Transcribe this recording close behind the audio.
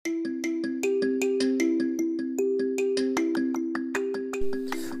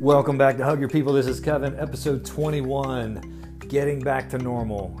Welcome back to Hug Your People. This is Kevin, episode 21, getting back to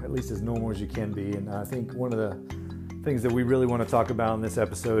normal, at least as normal as you can be. And I think one of the things that we really want to talk about in this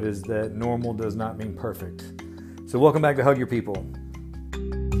episode is that normal does not mean perfect. So welcome back to Hug Your People.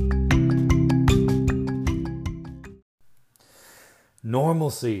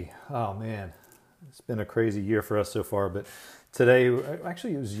 Normalcy. Oh man, it's been a crazy year for us so far, but today,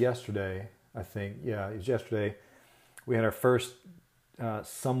 actually it was yesterday, I think. Yeah, it was yesterday. We had our first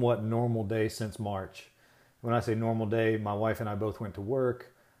somewhat normal day since March. When I say normal day, my wife and I both went to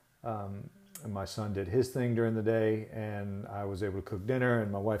work, and my son did his thing during the day, and I was able to cook dinner,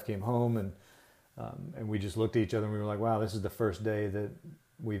 and my wife came home, and we just looked at each other and we were like, wow, this is the first day that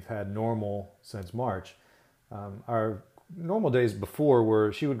we've had normal since March. Our normal days before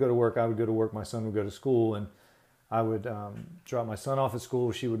were she would go to work, I would go to work, my son would go to school, and I would drop my son off at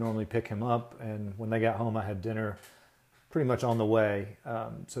school. She would normally pick him up, and when they got home, I had dinner pretty much on the way,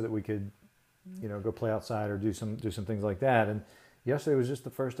 so that we could, go play outside or do some things like that. And yesterday was just the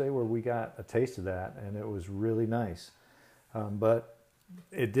first day where we got a taste of that, and it was really nice. But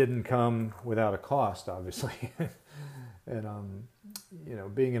it didn't come without a cost, obviously. And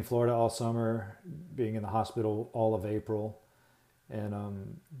being in Florida all summer, being in the hospital all of April,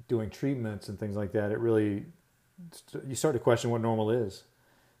 and doing treatments and things like that, it really, you start to question what normal is.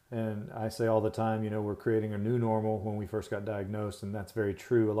 And I say all the time, we're creating a new normal when we first got diagnosed, and that's very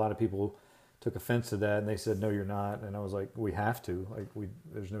true. A lot of people took offense to that, and they said, no, you're not. And I was like, we have to.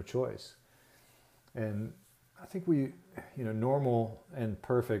 There's no choice. And I think normal and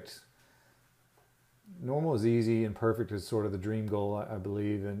perfect, normal is easy and perfect is sort of the dream goal, I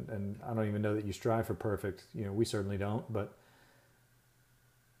believe. And I don't even know that you strive for perfect. We certainly don't, but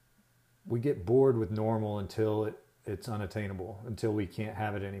we get bored with normal until it's unattainable, until we can't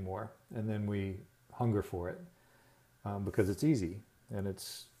have it anymore. And then we hunger for it because it's easy and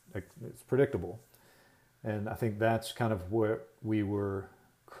it's predictable. And I think that's kind of what we were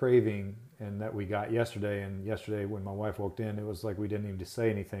craving and that we got yesterday. And yesterday when my wife walked in, it was like we didn't even say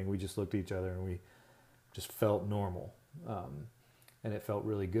anything. We just looked at each other and we just felt normal. And it felt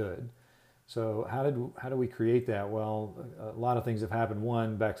really good. So how do we create that? Well, a lot of things have happened.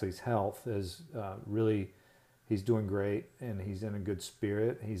 One, Baxley's health is really, he's doing great, and he's in a good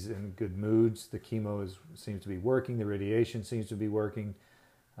spirit. He's in good moods. The chemo seems to be working. The radiation seems to be working.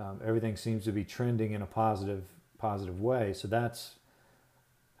 Everything seems to be trending in a positive way. So that's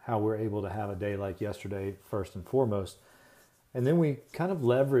how we're able to have a day like yesterday, first and foremost. And then we kind of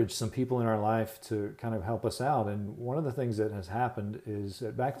leverage some people in our life to kind of help us out. And one of the things that has happened is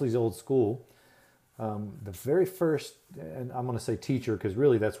at Baxley's old school, the very first, and I'm going to say teacher because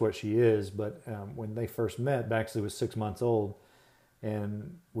really that's what she is, but when they first met, Baxley was 6 months old,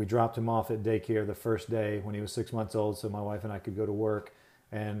 and we dropped him off at daycare the first day when he was 6 months old so my wife and I could go to work,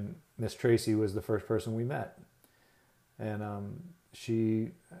 and Miss Tracy was the first person we met. And she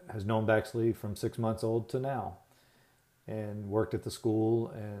has known Baxley from 6 months old to now and worked at the school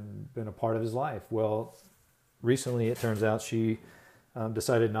and been a part of his life. Well, recently it turns out she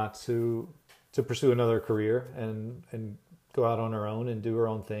decided not to pursue another career and go out on her own and do her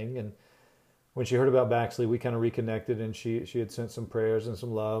own thing. And when she heard about Baxley, we kind of reconnected, and she had sent some prayers and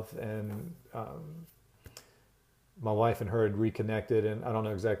some love, and my wife and her had reconnected, and I don't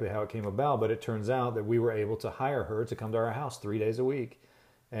know exactly how it came about, but it turns out that we were able to hire her to come to our house 3 days a week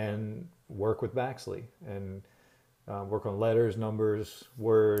and work with Baxley and work on letters, numbers,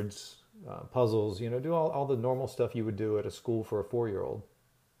 words, puzzles, do all the normal stuff you would do at a school for a 4-year-old.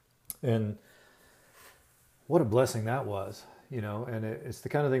 And what a blessing that was, and it's the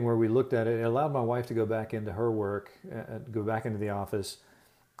kind of thing where we looked at it. It allowed my wife to go back into her work, go back into the office.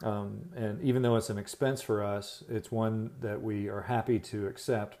 And even though it's an expense for us, it's one that we are happy to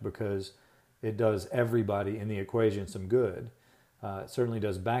accept because it does everybody in the equation some good. It certainly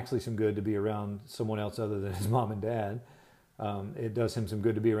does Baxley some good to be around someone else other than his mom and dad. It does him some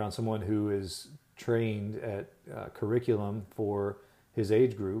good to be around someone who is trained at curriculum for his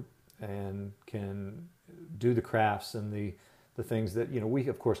age group and can do the crafts and the things that, we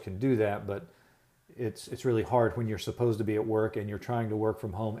of course can do that, but it's really hard when you're supposed to be at work and you're trying to work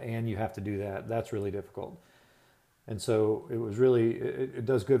from home and you have to do that. That's really difficult. And so it was really, it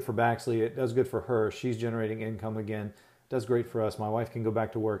does good for Baxley. It does good for her. She's generating income again. It does great for us. My wife can go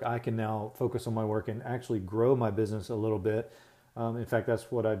back to work. I can now focus on my work and actually grow my business a little bit. In fact,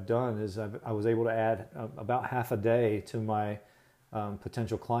 that's what I've done is I was able to add about half a day to my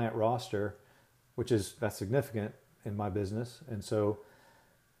potential client roster, that's significant in my business. And so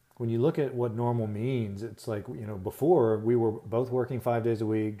when you look at what normal means, it's like, before we were both working 5 days a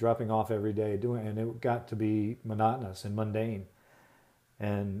week, dropping off every day, and it got to be monotonous and mundane.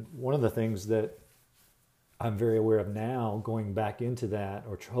 And one of the things that I'm very aware of now, going back into that,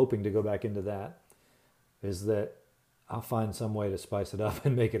 or hoping to go back into that, is that I'll find some way to spice it up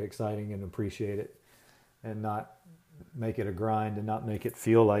and make it exciting and appreciate it, and not make it a grind, and not make it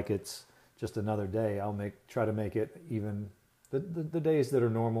feel like it's just another day. I'll try to make it even the days that are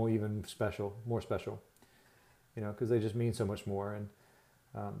normal even more special, because they just mean so much more. And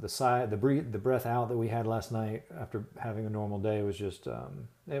the breath out that we had last night after having a normal day was just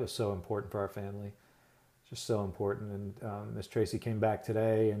it was so important for our family, just so important. And Miss Tracy came back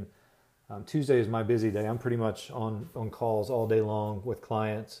today, and Tuesday is my busy day. I'm pretty much on calls all day long with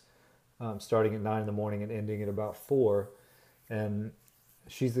clients, starting at 9 in the morning and ending at about 4. And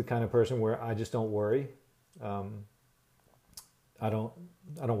she's the kind of person where I just don't worry. I don't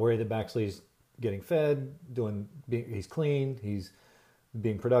worry that Baxley's getting fed, he's clean, he's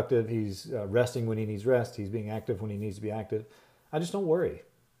being productive, he's resting when he needs rest, he's being active when he needs to be active. I just don't worry.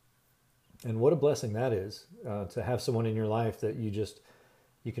 And what a blessing that is, to have someone in your life that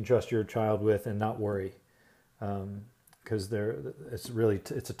you can trust your child with and not worry. Because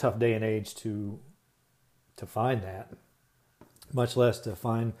it's a tough day and age to find that, much less to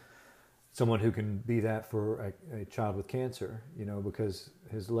find someone who can be that for a child with cancer, because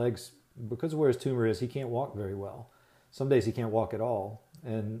his legs, because of where his tumor is, he can't walk very well. Some days he can't walk at all.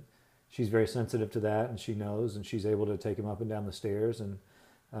 And she's very sensitive to that, and she knows, and she's able to take him up and down the stairs and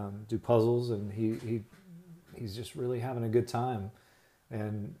do puzzles, and he's just really having a good time.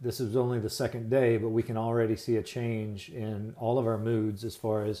 And this is only the second day, but we can already see a change in all of our moods as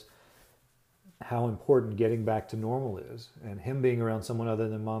far as how important getting back to normal is, and him being around someone other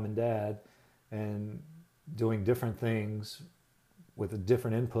than mom and dad and doing different things with a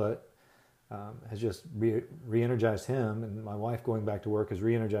different input has just re-energized him, and my wife going back to work has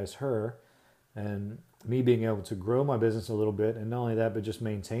re-energized her, and me being able to grow my business a little bit, and not only that, but just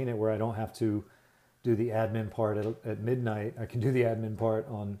maintain it where I don't have to do the admin part at midnight. I can do the admin part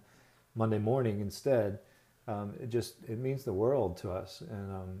on Monday morning instead. It means the world to us,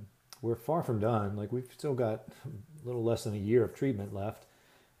 and we're far from done. Like, we've still got a little less than a year of treatment left,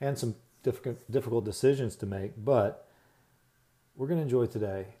 and some difficult decisions to make, but we're going to enjoy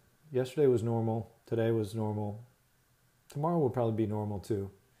today. Yesterday was normal. Today was normal. Tomorrow will probably be normal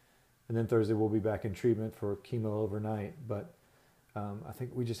too. And then Thursday we'll be back in treatment for chemo overnight. But I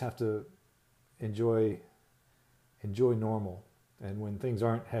think we just have to enjoy normal. And when things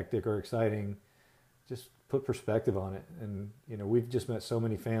aren't hectic or exciting, just put perspective on it. And, we've just met so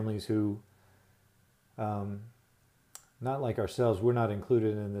many families who, not like ourselves, we're not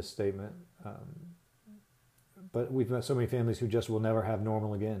included in this statement, but we've met so many families who just will never have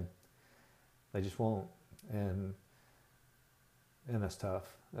normal again. They just won't. And that's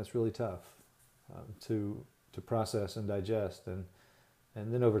tough. That's really tough to process and digest. And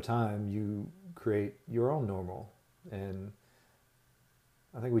then over time, you create your own normal. And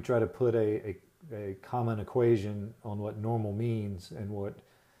I think we try to put a common equation on what normal means, and what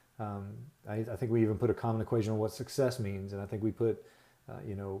I think we even put a common equation on what success means. And I think we put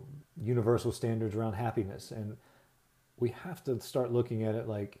universal standards around happiness. And we have to start looking at it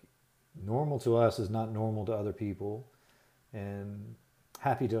like normal to us is not normal to other people, and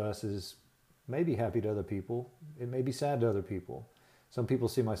happy to us is maybe happy to other people. It may be sad to other people. Some people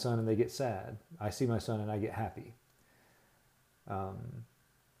see my son and they get sad. I see my son and I get happy. I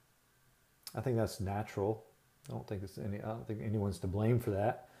think that's natural. I don't think anyone's to blame for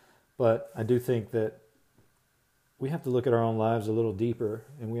that. But I do think that we have to look at our own lives a little deeper,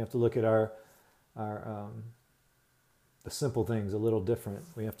 and we have to look at our the simple things a little different.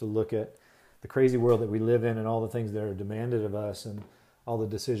 We have to look at the crazy world that we live in, and all the things that are demanded of us, and all the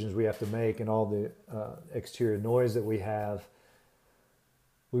decisions we have to make, and all the exterior noise that we have.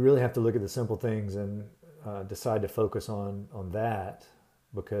 We really have to look at the simple things and decide to focus on that,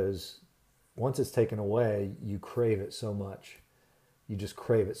 because once it's taken away, you crave it so much. You just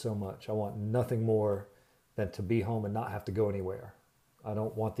crave it so much. I want nothing more than to be home and not have to go anywhere. I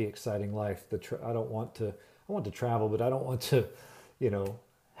don't want the exciting life. I want to travel, but I don't want to,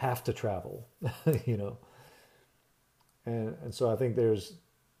 have to travel, And so I think there's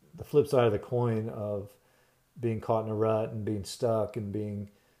the flip side of the coin of being caught in a rut and being stuck and being,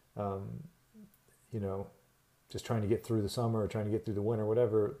 just trying to get through the summer or trying to get through the winter,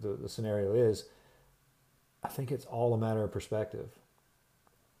 whatever the scenario is. I think it's all a matter of perspective.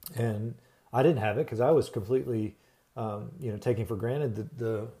 And I didn't have it because I was completely, taking for granted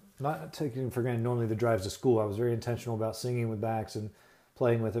not taking for granted normally the drives to school. I was very intentional about singing with Bax and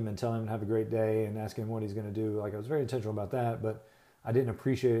playing with him and telling him to have a great day and asking him what he's going to do. Like, I was very intentional about that, but I didn't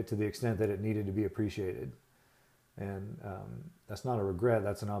appreciate it to the extent that it needed to be appreciated. And that's not a regret,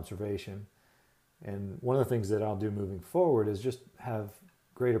 that's an observation. And one of the things that I'll do moving forward is just have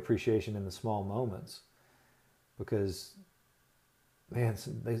great appreciation in the small moments, because, man,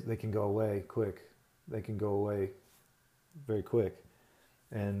 they can go away quick. They can go away very quick.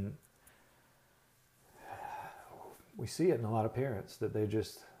 And we see it in a lot of parents that they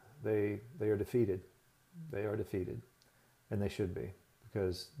are defeated. They are defeated, and they should be,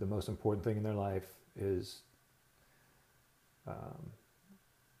 because the most important thing in their life is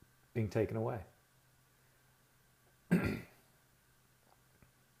being taken away.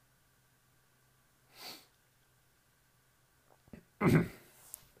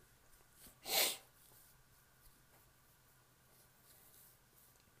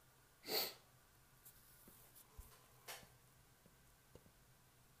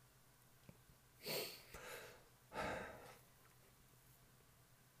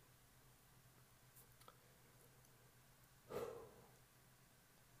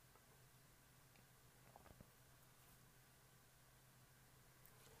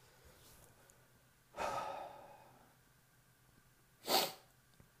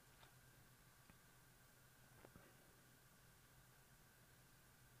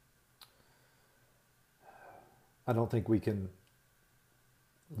 I don't think we can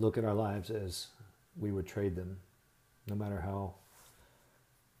look at our lives as we would trade them, no matter how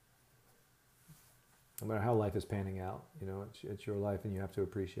life is panning out. You know, it's your life, and you have to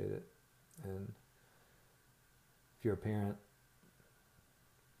appreciate it. And if you're a parent,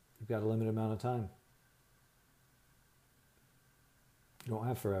 you've got a limited amount of time. You don't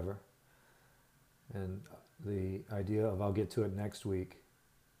have forever. And the idea of I'll get to it next week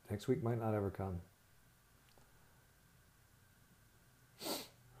might not ever come.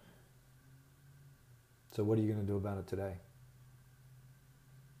 So what are you going to do about it today?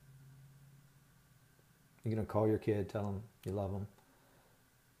 You're going to call your kid, tell them you love them.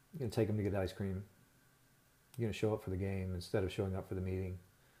 You're going to take them to get ice cream. You're going to show up for the game instead of showing up for the meeting.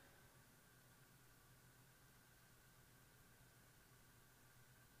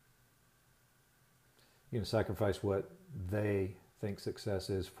 You're going to sacrifice what they think success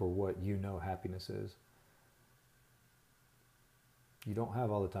is for what you know happiness is. You don't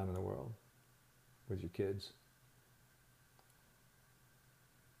have all the time in the world with your kids.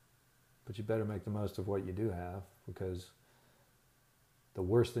 But you better make the most of what you do have, because the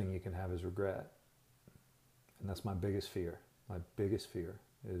worst thing you can have is regret. And that's my biggest fear. My biggest fear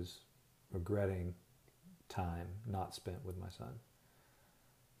is regretting time not spent with my son.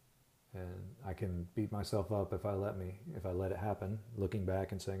 And I can beat myself up if I let it happen, looking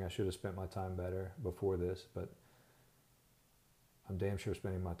back and saying I should have spent my time better before this, but I'm damn sure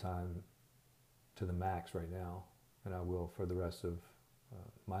spending my time to the max right now, and I will for the rest of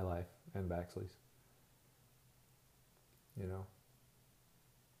my life and Baxley's. You know,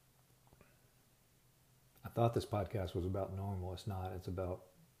 I thought this podcast was about normal. It's not. It's about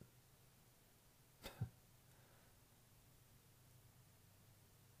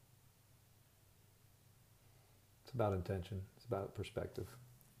it's about intention. It's about perspective.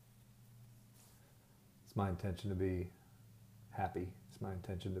 It's my intention to be happy. It's my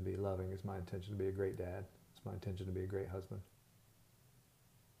intention to be loving. It's my intention to be a great dad. It's my intention to be a great husband.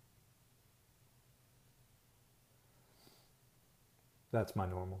 That's my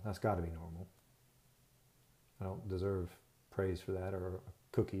normal. That's got to be normal. I don't deserve praise for that, or a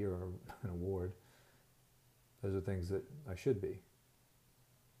cookie, or an award. Those are things that I should be.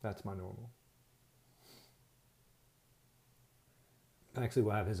 That's my normal. Actually,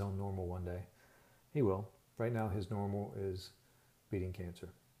 will have his own normal one day. He will. Right now, his normal is beating cancer.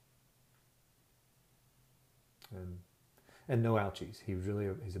 And no ouchies.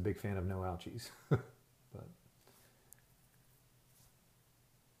 He's a big fan of no ouchies. But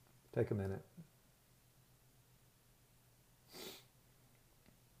take a minute.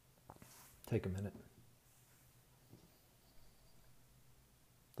 Take a minute.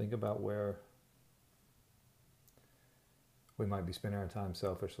 Think about where we might be spending our time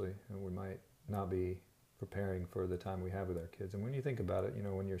selfishly, and we might not be preparing for the time we have with our kids. And when you think about it, you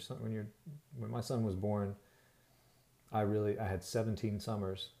know, when my son was born, I had 17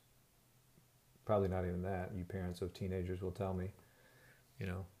 summers. Probably not even that. You parents of teenagers will tell me, you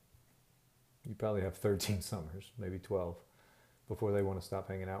know, you probably have 13 summers, maybe 12, before they want to stop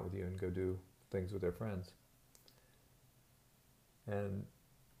hanging out with you and go do things with their friends. And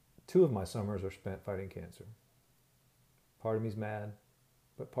 2 of my summers are spent fighting cancer. Part of me's mad,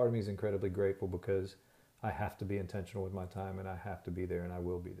 but part of me is incredibly grateful, because I have to be intentional with my time, and I have to be there, and I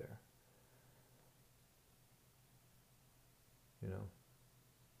will be there. You know?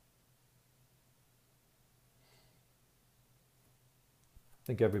 I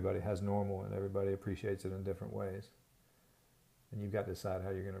think everybody has normal, and everybody appreciates it in different ways. And you've got to decide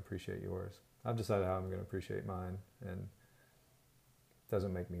how you're going to appreciate yours. I've decided how I'm going to appreciate mine, and it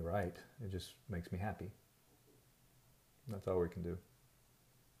doesn't make me right. It just makes me happy. That's all we can do.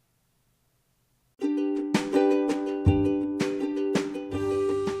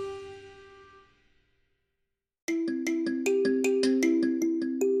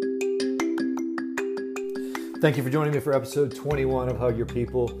 Thank you for joining me for episode 21 of Hug Your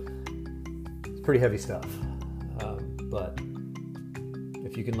People. It's pretty heavy stuff, but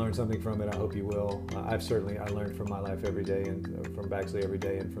if you can learn something from it, I hope you will. I learned from my life every day, and from Baxley every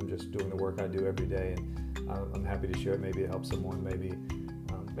day, and from just doing the work I do every day. And I'm happy to share it. Maybe it helps someone. Maybe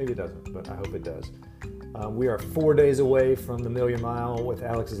it doesn't, but I hope it does. We are 4 days away from the Million Mile with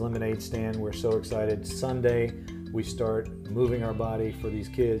Alex's Lemonade Stand. We're so excited. Sunday, we start moving our body for these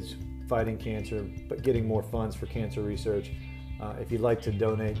kids fighting cancer, but getting more funds for cancer research. If you'd like to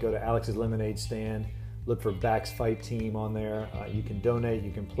donate, go to Alex's Lemonade Stand. Look for Bax Fight Team on there. You can donate,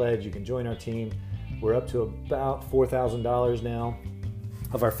 you can pledge, you can join our team. We're up to about $4,000 now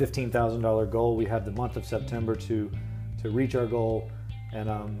of our $15,000 goal. We have the month of September to reach our goal. And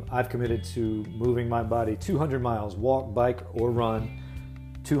I've committed to moving my body 200 miles, walk, bike, or run,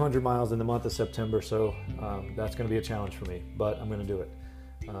 200 miles in the month of September. So that's going to be a challenge for me, but I'm going to do it.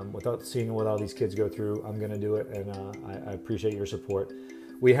 Without seeing what all these kids go through, I'm going to do it, and I appreciate your support.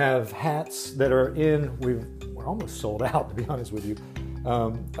 We have hats that are in. We're almost sold out, to be honest with you,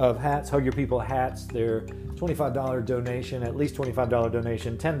 of hats, Hug Your People hats. They're $25 donation, at least $25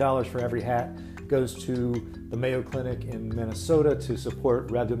 donation. $10 for every hat goes to the Mayo Clinic in Minnesota to support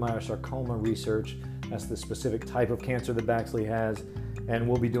rhabdomyosarcoma research. That's the specific type of cancer that Baxley has, and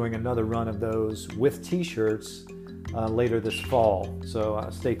we'll be doing another run of those with t-shirts later this fall. So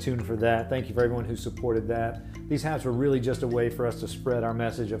stay tuned for that. Thank you for everyone who supported that. These hats were really just a way for us to spread our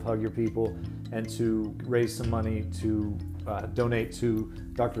message of Hug Your People and to raise some money to donate to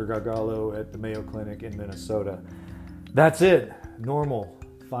Dr. Gargalo at the Mayo Clinic in Minnesota. That's it. Normal.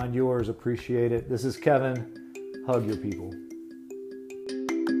 Find yours. Appreciate it. This is Kevin. Hug Your People.